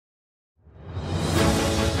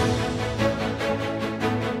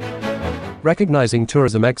Recognizing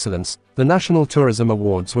tourism excellence, the National Tourism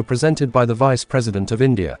Awards were presented by the Vice President of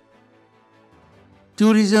India.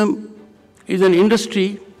 Tourism is an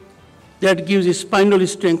industry that gives a spinal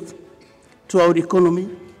strength to our economy.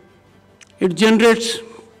 It generates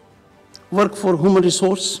work for human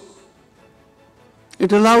resource.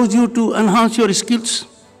 It allows you to enhance your skills.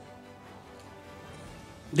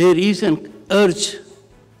 There is an urge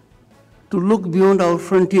to look beyond our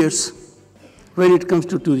frontiers when it comes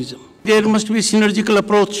to tourism. There must be a synergical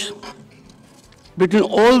approach between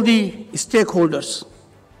all the stakeholders.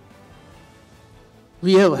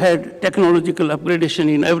 We have had technological upgradation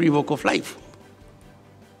in every walk of life.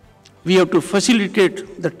 We have to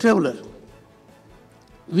facilitate the traveler.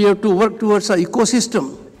 We have to work towards an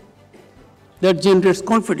ecosystem that generates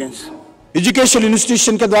confidence. Education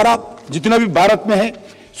institution के द्वारा जितना भी भारत में है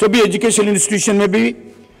सभी education institution में भी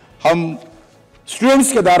हम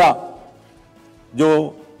स्टूडेंट्स के द्वारा जो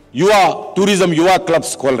युवा टूरिज्म युवा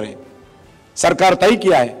क्लब्स खोल रहे हैं। सरकार तय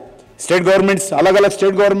किया है, स्टेट गवर्नमेंट्स अलग अलग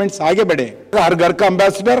स्टेट गवर्नमेंट्स आगे बढ़े, हर घर का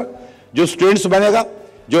एम्बेसडर जो स्टूडेंट्स बनेगा,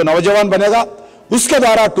 जो नौजवान बनेगा, उसके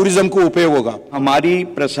द्वारा टूरिज्म को उपयोग होगा। हमारी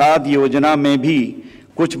प्रसाद योजना में भी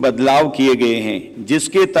कुछ बदलाव किए गए हैं,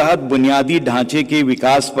 जिसके तहत बुनियादी ढांचे के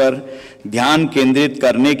विकास पर ध्यान केंद्रित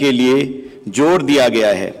करने के लिए जोर दिया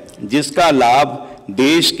गया है, जिसका लाभ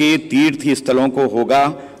देश के तीर्थ स्थलों को होगा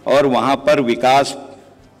और वहां पर विकास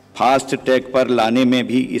फास्ट ट्रैक पर लाने में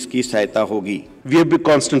भी इसकी सहायता होगी। We have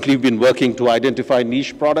constantly been working to identify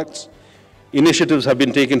niche products. Initiatives have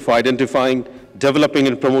been taken for identifying, developing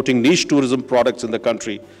and promoting niche tourism products in the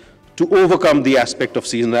country to overcome the aspect of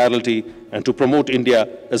seasonality and to promote India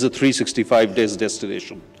as a 365 days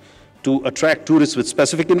destination, to attract tourists with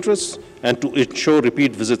specific interests and to ensure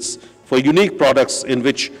repeat visits for unique products in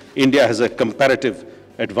which India has a comparative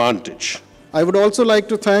advantage. I would also like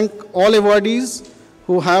to thank all awardees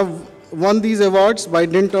who have won these awards by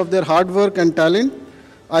dint of their hard work and talent.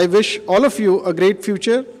 I wish all of you a great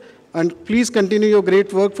future and please continue your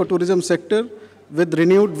great work for tourism sector with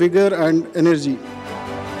renewed vigor and energy.